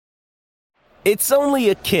It's only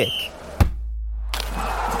a kick,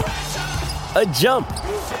 a jump,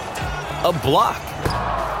 a block.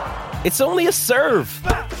 It's only a serve.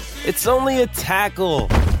 It's only a tackle,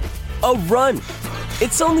 a run.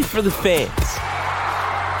 It's only for the fans.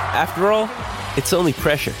 After all, it's only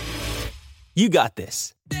pressure. You got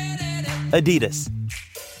this. Adidas.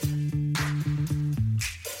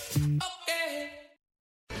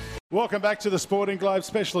 Welcome back to the Sporting Globe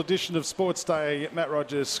special edition of Sportsday. Matt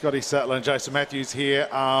Rogers, Scotty Sattler and Jason Matthews here.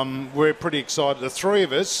 We're pretty excited. The three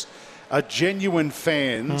of us are genuine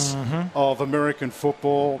fans of American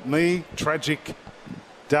football. Me, tragic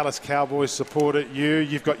Dallas Cowboys supporter.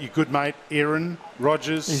 You've got your good mate Aaron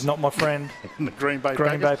Rodgers. He's not my friend. And the Green Bay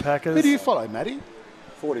Packers. Who do you follow, Matty?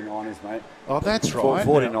 49ers, mate. Oh, that's right.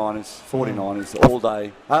 49ers all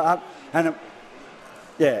day.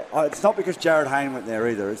 It's not because Jared Hayne went there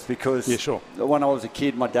either. It's because when I was a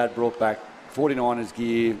kid, my dad brought back 49ers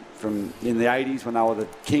gear from in the 80s when they were the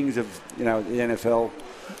kings of the NFL.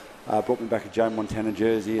 Brought me back a Joe Montana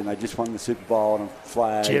jersey, and they just won the Super Bowl on a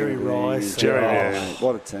flag. Jerry Rice.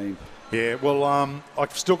 What a team. Yeah, well,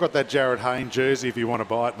 I've still got that Jared Hayne jersey if you want to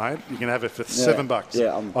buy it, mate. You can have it for $7.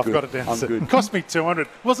 Yeah, I've got it down. I'm good. It cost me $200.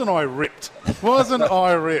 Wasn't I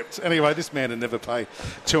ripped? Anyway, this man would never pay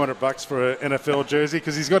 $200 for an NFL jersey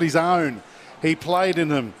because he's got his own. He played in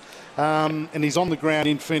them, and he's on the ground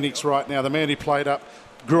in Phoenix right now. The man he played up,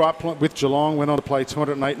 grew up with Geelong, went on to play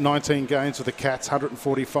 219 games for the Cats,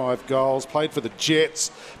 145 goals, played for the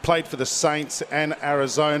Jets, played for the Saints and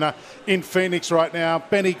Arizona. In Phoenix right now,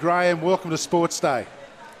 Benny Graham, welcome to Sports Day.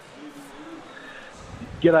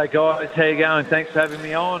 G'day guys, how you going? Thanks for having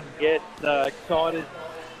me on. Yes, excited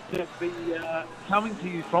to be coming to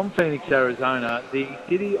you from Phoenix, Arizona. The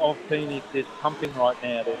city of Phoenix is pumping right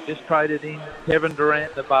now. They've just traded in Kevin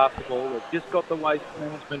Durant, the basketball. They've just got the Waste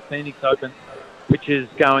Management Phoenix Open, which is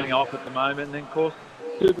going off at the moment. And then, of course,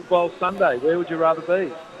 Super Bowl Sunday. Where would you rather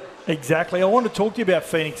be? Exactly. I want to talk to you about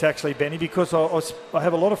Phoenix, actually, Benny, because I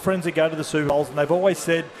have a lot of friends that go to the Super Bowls, and they've always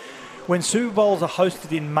said when Super Bowls are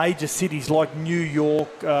hosted in major cities like New York,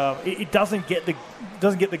 it doesn't get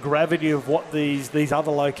the gravity of what these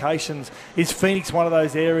other locations. Is Phoenix one of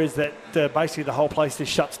those areas that basically the whole place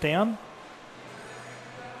just shuts down?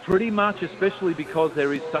 Pretty much, especially because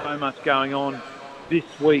there is so much going on this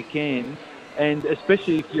weekend. And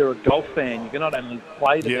especially if you're a golf fan, you can not only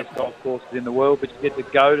play the best golf courses in the world, but you get to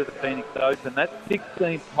go to the Phoenix Open. That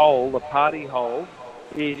 16th hole, the party hole,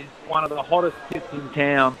 is one of the hottest pits in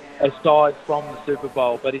town aside from the Super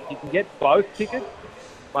Bowl. But if you can get both tickets,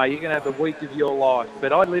 mate, you're going to have the week of your life.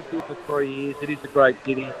 But I lived here for 3 years. It is a great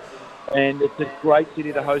city, and it's a great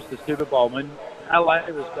city to host the Super Bowl. I mean, LA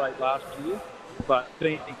was great last year, but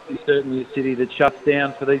Phoenix is certainly a city that shuts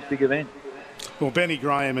down for these big events. Well, Benny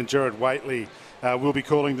Graham and Jared Waitley will be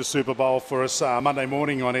calling the Super Bowl for us Monday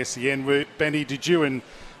morning on SEN. Benny, did you and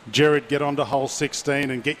Jared get onto hole 16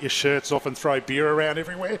 and get your shirts off and throw beer around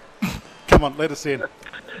everywhere? Come on, let us in.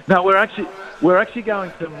 No, we're actually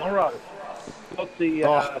going tomorrow. We've got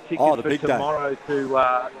the tickets for tomorrow to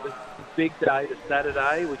the big day, the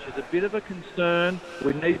Saturday, which is a bit of a concern.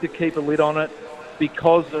 We need to keep a lid on it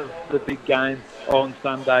because of the big game on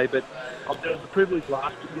Sunday, but I've had the privilege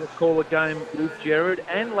last year to call a game with Jared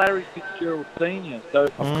and Larry Fitzgerald Sr. So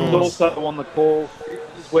he's also on the call.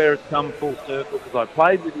 This is where it's come full circle because I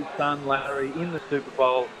played with his son Larry in the Super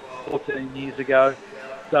Bowl 14 years ago.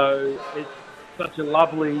 So it's such a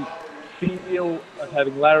lovely feel of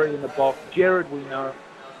having Larry in the box. Jared, we know,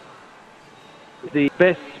 the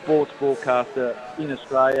best sports broadcaster in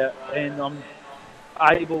Australia, and I'm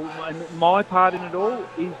able, and my part in it all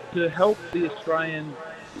is to help the Australian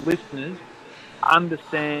listeners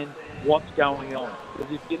understand what's going on.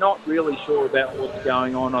 Because if you're not really sure about what's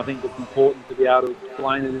going on, I think it's important to be able to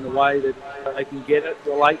explain it in a way that they can get it,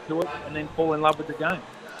 relate to it, and then fall in love with the game.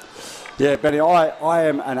 Yeah, Benny, I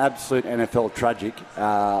am an absolute NFL tragic.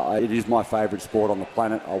 It is my favourite sport on the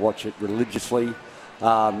planet. I watch it religiously.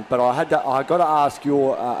 But I got to ask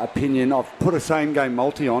your opinion. I've put a same-game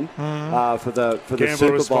multi on for the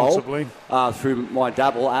Super Bowl through my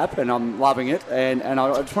Dabble app, and I'm loving it. And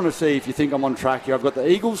I just want to see if you think I'm on track here. I've got the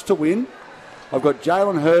Eagles to win. I've got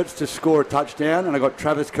Jalen Hurts to score a touchdown, and I've got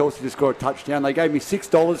Travis Kelce to score a touchdown. They gave me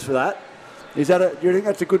 $6 for that. Do you think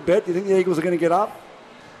that's a good bet? Do you think the Eagles are going to get up?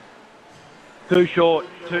 Too short.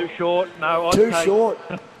 No, I'd Too short.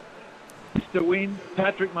 To win,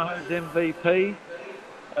 Patrick Mahomes MVP.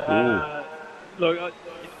 Look,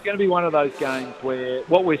 it's going to be one of those games where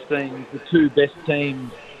what we're seeing is the two best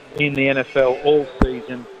teams in the NFL all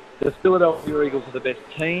season. The Philadelphia Eagles are the best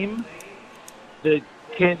team. The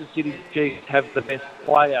Kansas City Chiefs have the best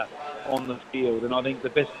player on the field, and I think the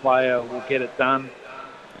best player will get it done.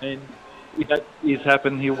 And if that is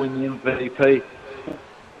happen, he'll win the MVP.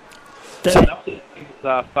 That's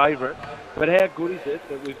our favourite. But how good is it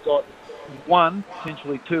that we've got one,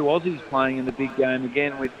 potentially two Aussies playing in the big game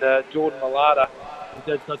again with Jordan Mailata,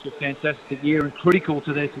 who's had such a fantastic year and critical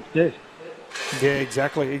to their success. Yeah,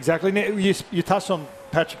 exactly. Now, you touched on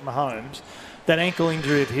Patrick Mahomes. That ankle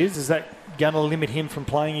injury of his, is that going to limit him from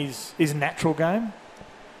playing his natural game?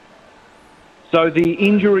 So the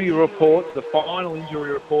injury reports, the final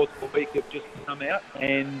injury reports for the week have just come out,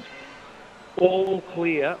 and all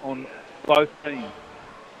clear on both teams.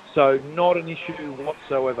 So not an issue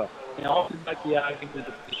whatsoever. Now, I can make the argument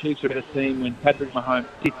that the Chiefs are a better team when Patrick Mahomes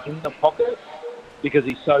sits in the pocket because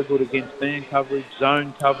he's so good against man coverage,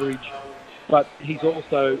 zone coverage. But he's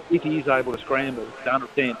also, if he is able to scramble, to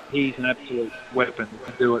understand he's an absolute weapon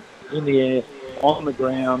to do it in the air, on the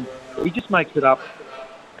ground. He just makes it up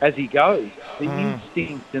as he goes. The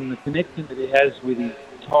instinct and the connection that he has with his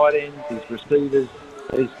tight ends, his receivers,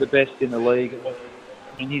 is the best in the league.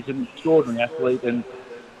 And he's an extraordinary athlete, and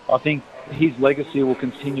I think his legacy will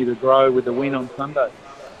continue to grow with the win on Sunday.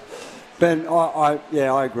 Ben, I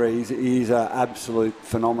agree. He's an absolute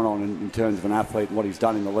phenomenon in terms of an athlete and what he's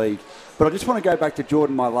done in the league. But I just want to go back to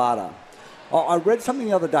Jordan Mailata. I read something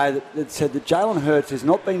the other day that said that Jalen Hurts has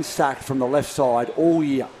not been sacked from the left side all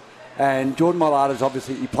year. And Jordan Mailata's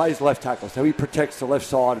obviously, he plays left tackle, so he protects the left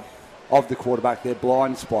side of the quarterback, their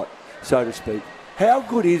blind spot, so to speak. How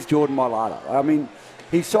good is Jordan Mailata? I mean,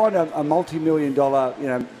 he signed a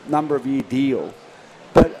multi-million-dollar, number of year deal.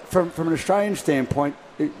 But from an Australian standpoint,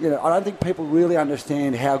 I don't think people really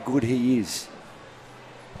understand how good he is.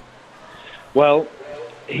 Well,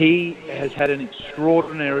 he has had an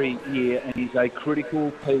extraordinary year, and he's a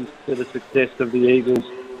critical piece to the success of the Eagles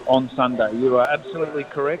on Sunday. You are absolutely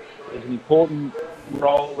correct. There's an important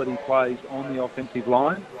role that he plays on the offensive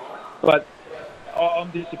line. But I'm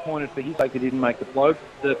disappointed for his sake he didn't make the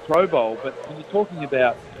Pro Bowl. But when you're talking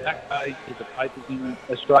about back page of the papers in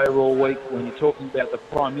Australia all week, when you're talking about the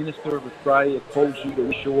Prime Minister of Australia calls you to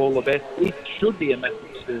wish you all the best, it should be a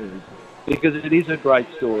massive story because it is a great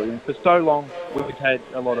story. And for so long, we've had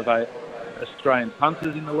a lot of Australian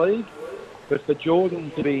punters in the league. But for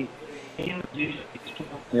Jordan to be in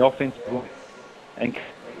the offensive line and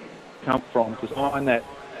come from to sign that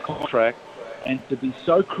contract and to be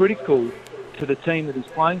so critical to the team that he's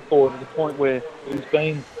playing for to the point where he's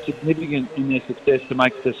been significant in their success to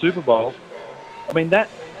make the Super Bowl. I mean, that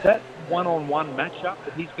one-on-one matchup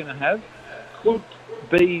that he's going to have could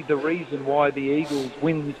be the reason why the Eagles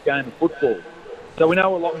win this game of football. So we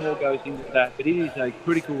know a lot more goes into that, but it is a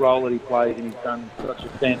critical role that he plays, and he's done such a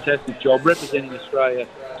fantastic job representing Australia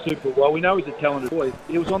super well. We know he's a talented boy.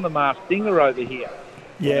 He was on the Masked Singer over here.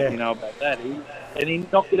 Yeah. You know about that. And he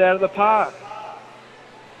knocked it out of the park.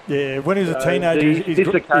 Yeah, when he was a teenager... This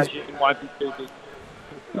occasion won't be too big.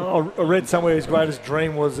 I read somewhere his greatest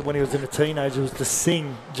dream was when he was a teenager was to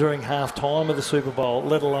sing during half-time of the Super Bowl,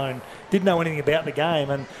 let alone didn't know anything about the game,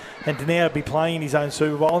 and to now be playing in his own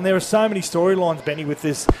Super Bowl. And there are so many storylines, Benny, with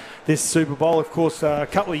this Super Bowl. Of course, a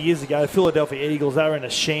couple of years ago, Philadelphia Eagles, they were in a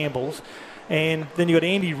shambles. And then you got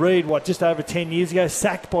Andy Reid, just over 10 years ago,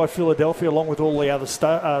 sacked by Philadelphia along with all the other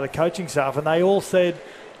the coaching staff. And they all said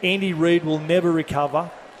Andy Reid will never recover.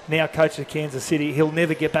 Now coach of Kansas City, he'll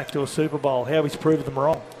never get back to a Super Bowl. How he's proved them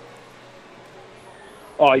wrong.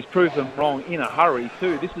 Oh, he's proved them wrong in a hurry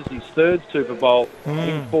too. This is his third Super Bowl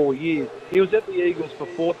in 4 years. He was at the Eagles for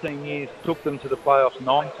 14 years, took them to the playoffs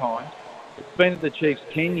 9 times. It's been at the Chiefs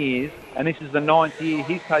 10 years, and this is the 9th year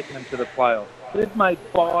he's taken them to the playoffs. They've made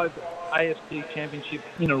 5 AFC championships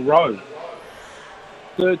in a row.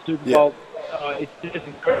 Third Super Bowl. It's just an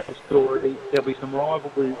incredible story. There'll be some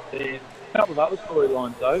rivalry there. A couple of other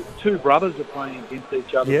storylines, though. 2 brothers are playing against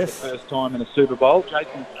each other for the first time in a Super Bowl.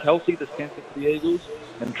 Jason Kelce, the centre for the Eagles,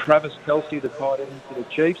 and Travis Kelce, the tight end for the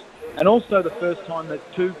Chiefs. And also the first time that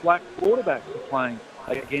 2 black quarterbacks are playing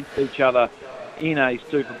against each other in a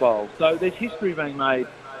Super Bowl. So there's history being made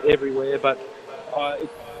everywhere, but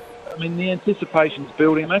the anticipation's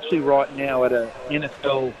building. I'm actually right now at an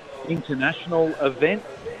NFL international event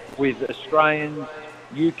with Australians,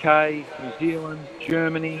 UK, New Zealand,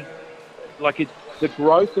 Germany. The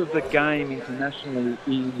growth of the game internationally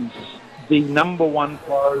is the number one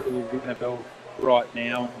priority of the NFL right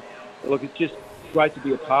now. Look, it's just great to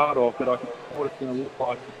be a part of, but I can see what it's going to look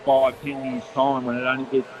like for 5-10 years' time when it only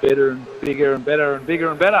gets better and bigger and better and bigger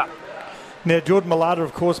and better. Now, Jordan Malata,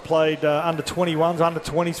 of course, played under 21s, under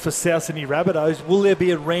 20s for South Sydney Rabbitohs. Will there be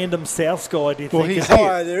a random South guy, do you think?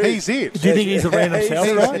 He's it. Do you think he's a random South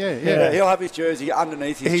guy? Yeah, he'll have his jersey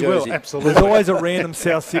underneath his jersey. He will, absolutely. There's always a random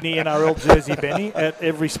South Sydney NRL jersey, Benny, at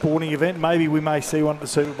every sporting event. Maybe we may see one at the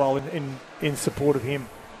Super Bowl in support of him.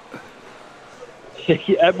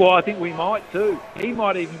 Yeah, well, I think we might too. He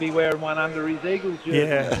might even be wearing one under his Eagles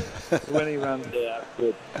jersey when he runs out.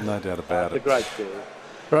 Good. No doubt about it. It's a great story.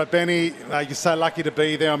 Right, Benny, you're so lucky to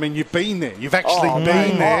be there. I mean, you've been there. You've actually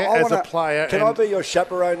been there as a player. Can I be your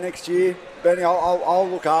chaperone next year, Benny? I'll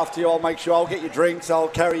look after you. I'll make sure. I'll get your drinks. I'll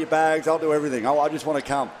carry your bags. I'll do everything. I just want to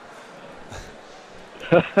come.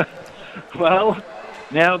 Well,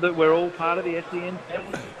 now that we're all part of the SEN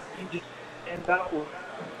family, you just end up with...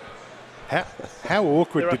 How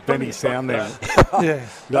awkward did Benny sound there? Yeah.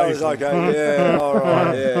 That was okay. Yeah, all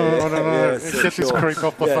right. Yeah. No. Get this creep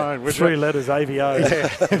off the phone. 3 letters, AVO.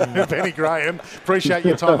 Yeah. Benny Graham, appreciate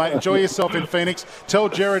your time, mate. Enjoy yourself in Phoenix. Tell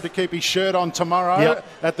Jared to keep his shirt on tomorrow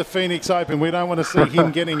at the Phoenix Open. We don't want to see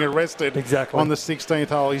him getting arrested on the 16th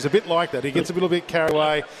hole. He's a bit like that. He gets a little bit carried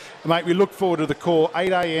away. Mate, we look forward to the call.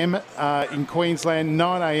 8 a.m. In Queensland,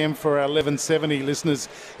 9 a.m. for our 1170 listeners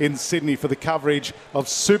in Sydney for the coverage of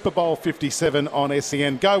Super Bowl 57 on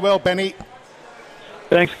SEN. Go well, Benny.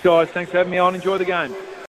 Thanks, guys. Thanks for having me on. Enjoy the game.